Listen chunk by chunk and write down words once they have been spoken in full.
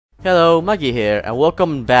Hello, Magi here, and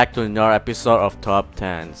welcome back to another episode of Top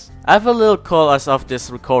 10s. I have a little cold as of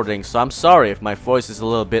this recording, so I'm sorry if my voice is a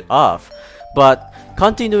little bit off. But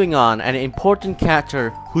continuing on, an important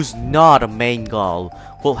character who's not a main goal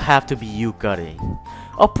will have to be Yukari,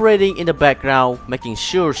 operating in the background, making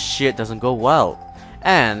sure shit doesn't go well.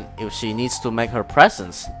 And if she needs to make her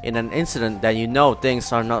presence in an incident that you know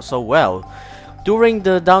things are not so well. During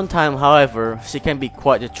the downtime, however, she can be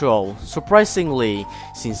quite a troll, surprisingly,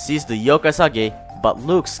 since she's the yokai sage, but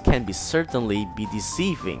looks can certainly be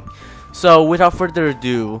deceiving. So without further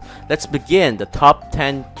ado, let's begin the top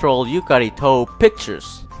 10 troll Yukari Touhou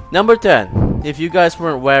pictures. Number 10. If you guys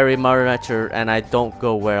weren't wearing Mario nature and I don't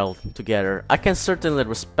go well together, I can certainly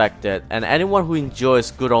respect it, and anyone who enjoys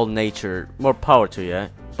good old nature, more power to you,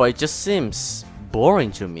 but it just seems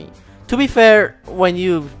boring to me. To be fair, when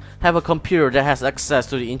you have a computer that has access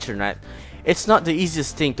to the internet, it's not the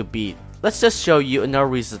easiest thing to beat. Let's just show you another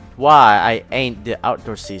reason why I ain't the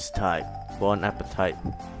outdoorsy type. Bon appetite.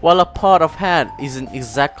 While a pot of hat isn't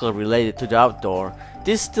exactly related to the outdoor,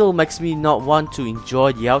 this still makes me not want to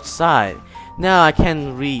enjoy the outside. Now I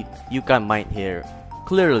can read Yukai mind here.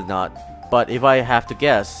 Clearly not. But if I have to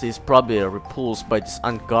guess, he's probably repulsed by these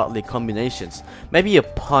ungodly combinations. Maybe a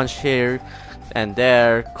punch here and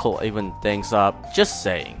there could even things up, just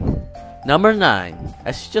saying. Number 9.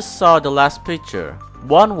 As you just saw the last picture,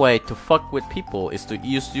 one way to fuck with people is to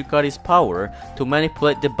use Yukari's power to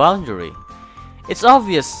manipulate the boundary. It's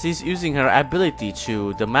obvious she's using her ability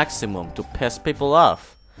to the maximum to piss people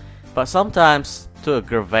off. But sometimes, to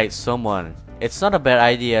aggravate someone, it's not a bad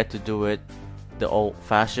idea to do it the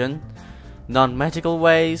old-fashioned, non-magical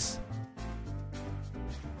ways.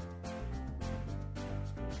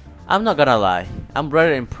 I'm not gonna lie, I'm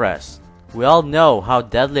rather impressed. We all know how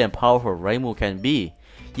deadly and powerful Reimu can be,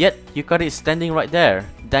 yet Yukari is standing right there,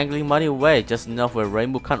 dangling money away just enough where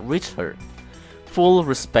Reimu can't reach her. Full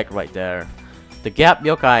respect right there. The Gap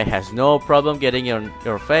Yokai has no problem getting in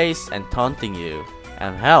your face and taunting you.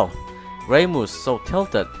 And hell, Reimu's so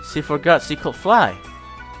tilted, she forgot she could fly.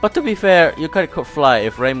 But to be fair, Yukari could fly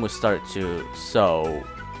if Reimu started to, so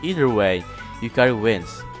either way, Yukari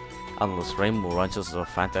wins. Unless Reimu launches a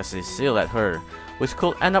fantasy seal at her, which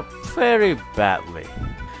could end up very badly.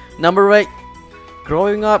 Number 8.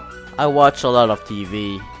 Growing up, I watched a lot of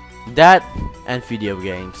TV, that and video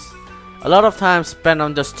games. A lot of time spent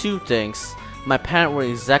on those two things. My parents were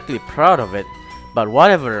exactly proud of it, but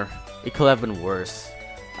whatever, it could have been worse.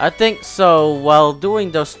 I think so. While doing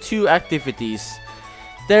those two activities,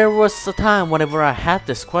 there was a time whenever I had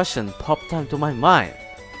this question popped into my mind.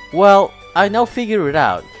 Well, I now figure it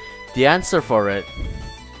out. The answer for it.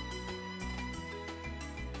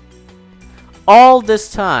 All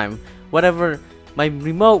this time, whenever my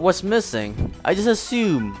remote was missing, I just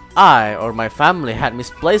assumed I or my family had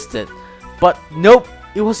misplaced it. But nope,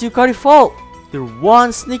 it was Yukari's fault. You're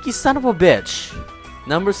one sneaky son of a bitch.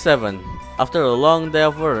 Number 7. After a long day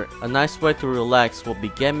of work, a nice way to relax will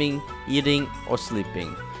be gaming, eating, or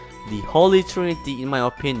sleeping. The holy trinity in my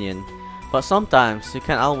opinion, but sometimes you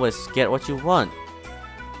can't always get what you want.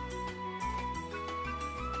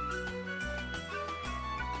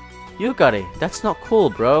 Yukari, that's not cool,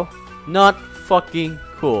 bro. Not fucking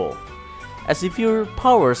cool. As if your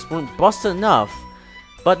powers weren't busted enough.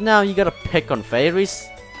 But now you gotta pick on fairies?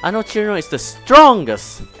 I know Chino is the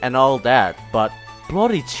strongest and all that, but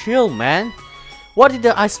bloody chill, man. What did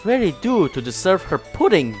the Ice Fairy do to deserve her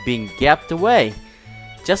pudding being gapped away?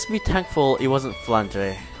 Just be thankful it wasn't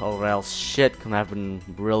flange, or else shit could have been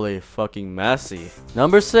really fucking messy.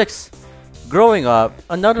 Number 6. Growing up,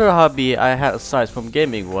 another hobby I had aside from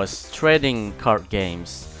gaming was trading card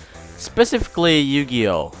games. Specifically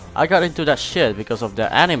Yu-Gi-Oh! I got into that shit because of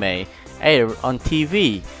the anime aired on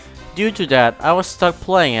TV. Due to that, I was stuck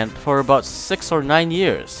playing it for about 6 or 9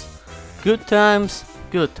 years. Good times,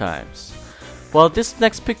 good times. While this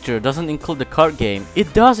next picture doesn't include the card game,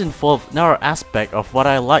 it does involve another aspect of what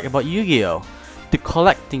I like about Yu-Gi-Oh! The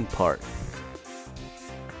collecting part.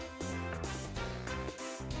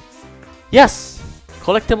 Yes!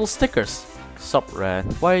 Collectible stickers. Sup, Ran?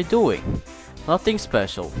 What are you doing? Nothing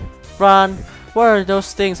special. Ran, what are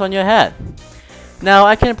those things on your head? Now,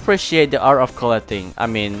 I can appreciate the art of collecting. I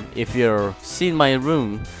mean, if you've seen my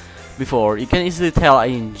room before, you can easily tell I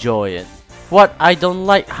enjoy it. What I don't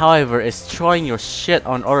like, however, is throwing your shit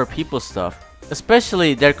on other people's stuff,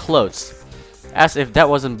 especially their clothes. As if that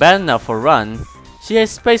wasn't bad enough for Ran, she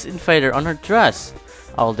has Space Invader on her dress.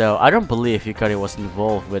 Although, I don't believe Yukari was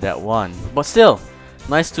involved with that one. But still,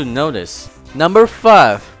 nice to notice. Number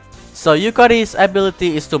 5. So Yukari's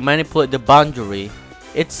ability is to manipulate the boundary.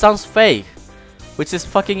 It sounds fake, which it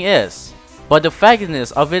fucking is. But the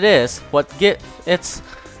factness of it is what gives its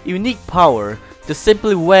unique power. The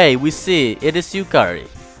simple way we see it is Yukari,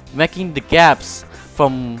 making the gaps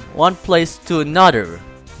from one place to another,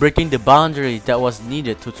 breaking the boundary that was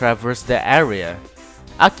needed to traverse the area.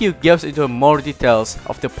 Akio gives into more details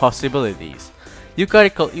of the possibilities.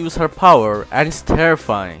 Yukari could use her power and it's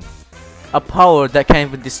terrifying. A power that can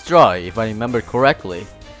even destroy, if I remember correctly.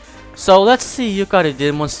 So let's see Yukari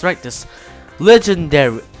demonstrate this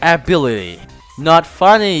legendary ability. Not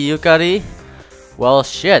funny, Yukari. Well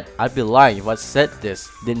shit, I'd be lying if I said this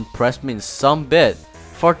didn't impress me in some bit.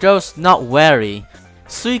 For those not wary,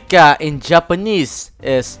 Suika in Japanese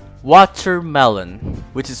is watermelon,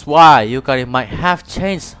 which is why Yukari might have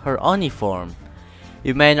changed her Oni form.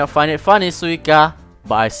 You may not find it funny, Suika,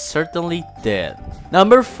 but I certainly did.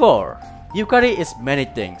 Number 4. Yukari is many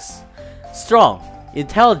things. Strong,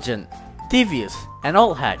 intelligent, devious, and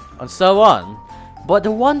old hag, and so on. But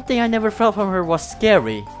the one thing I never felt from her was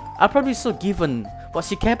scary. I probably so given what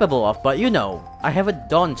she's capable of, but you know, I haven't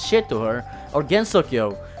done shit to her or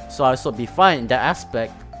Gensokyo, so I should be fine in that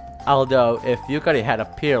aspect. Although, if Yukari had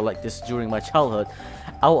appeared like this during my childhood,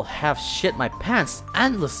 I would have shit my pants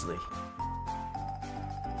endlessly.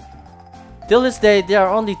 Till this day, there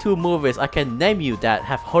are only 2 movies I can name you that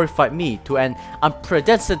have horrified me to an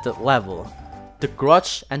unprecedented level. The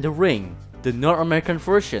Grudge and The Ring, the North American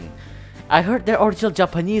version. I heard their original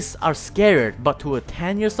Japanese are scarier, but to a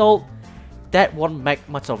 10 years old, that won't make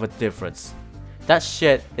much of a difference. That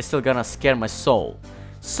shit is still gonna scare my soul.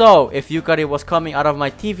 So, if Yukari was coming out of my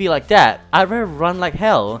TV like that, I'd rather run like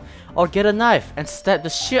hell, or get a knife and stab the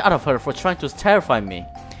shit out of her for trying to terrify me.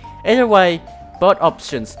 Either way, both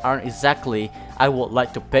options aren't exactly I would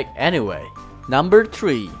like to pick anyway. Number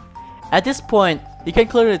 3. At this point, you can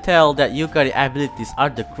clearly tell that Yukari abilities are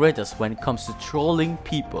the greatest when it comes to trolling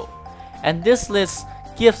people. And this list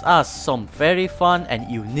gives us some very fun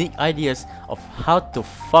and unique ideas of how to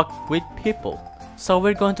fuck with people. So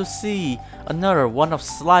we're going to see another one of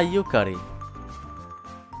Sly Yukari.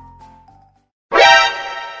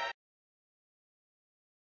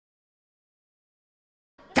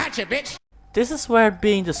 Gotcha, bitch! This is where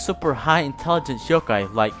being the super high intelligence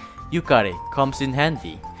yokai like Yukari comes in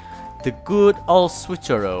handy. The good old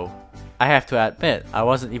switcheroo. I have to admit, I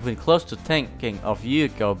wasn't even close to thinking of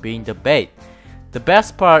Yuko being the bait. The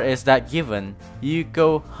best part is that given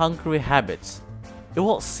Yuko hungry habits, it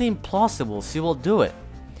will seem plausible she will do it.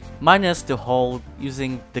 Minus the whole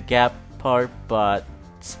using the gap part, but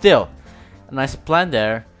still, a nice plan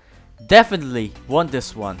there. Definitely want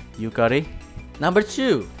this one, Yukari. Number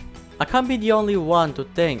 2. I can't be the only one to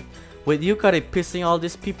think, with Yukari pissing all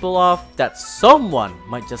these people off, that someone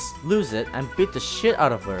might just lose it and beat the shit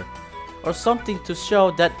out of her. Or something to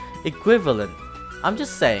show that equivalent. I'm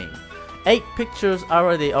just saying, 8 pictures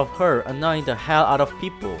already of her annoying the hell out of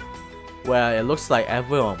people. Well, it looks like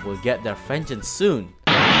everyone will get their vengeance soon.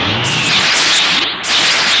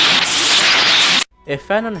 If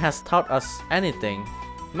Fanon has taught us anything,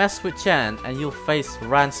 mess with Chen and you'll face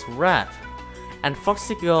Ran's wrath. And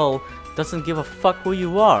Foxy Girl doesn't give a fuck who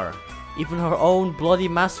you are. Even her own bloody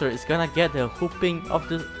master is gonna get the whooping of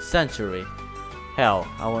the century. Hell,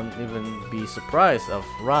 I won't even be surprised if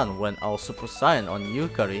Ran went all Super Saiyan on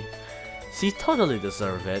Yukari. She totally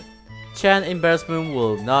deserves it. Chan's embarrassment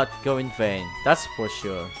will not go in vain, that's for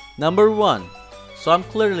sure. Number 1. So I'm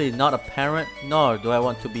clearly not a parent, nor do I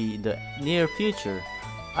want to be in the near future.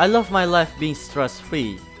 I love my life being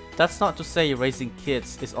stress-free. That's not to say raising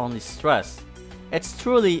kids is only stress. It's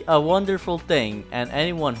truly a wonderful thing, and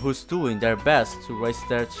anyone who's doing their best to raise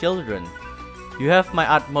their children. You have my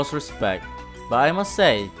utmost respect, but I must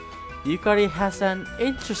say, Yukari has an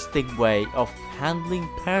interesting way of handling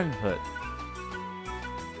parenthood.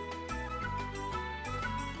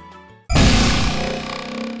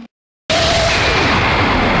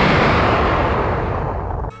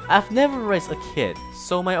 I've never raised a kid,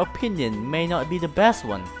 so my opinion may not be the best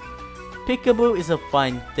one. Peekaboo is a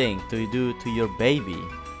fine thing to do to your baby.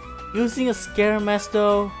 Using a scare mask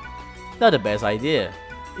though? Not the best idea.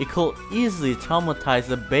 It could easily traumatize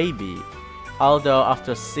the baby. Although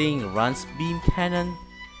after seeing Ran's beam cannon,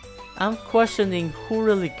 I'm questioning who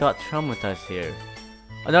really got traumatized here.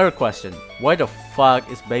 Another question, why the fuck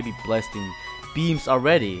is baby blasting beams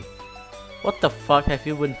already? What the fuck have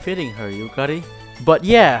you been feeding her, Yukari? But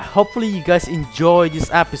yeah, hopefully you guys enjoyed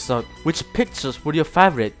this episode. Which pictures were your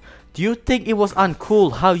favorite? Do you think it was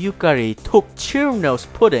uncool how Yukari took Chirno's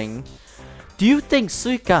pudding? Do you think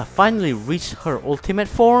Suika finally reached her ultimate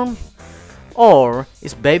form? Or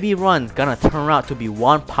is Baby Ran gonna turn out to be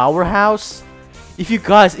one powerhouse? If you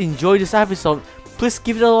guys enjoyed this episode, please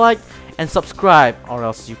give it a like and subscribe, or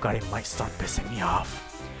else Yukari might start pissing me off.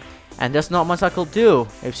 And there's not much I could do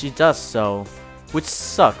if she does so, which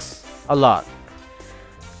sucks a lot.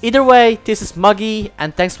 Either way, this is Magi,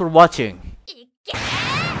 and thanks for watching.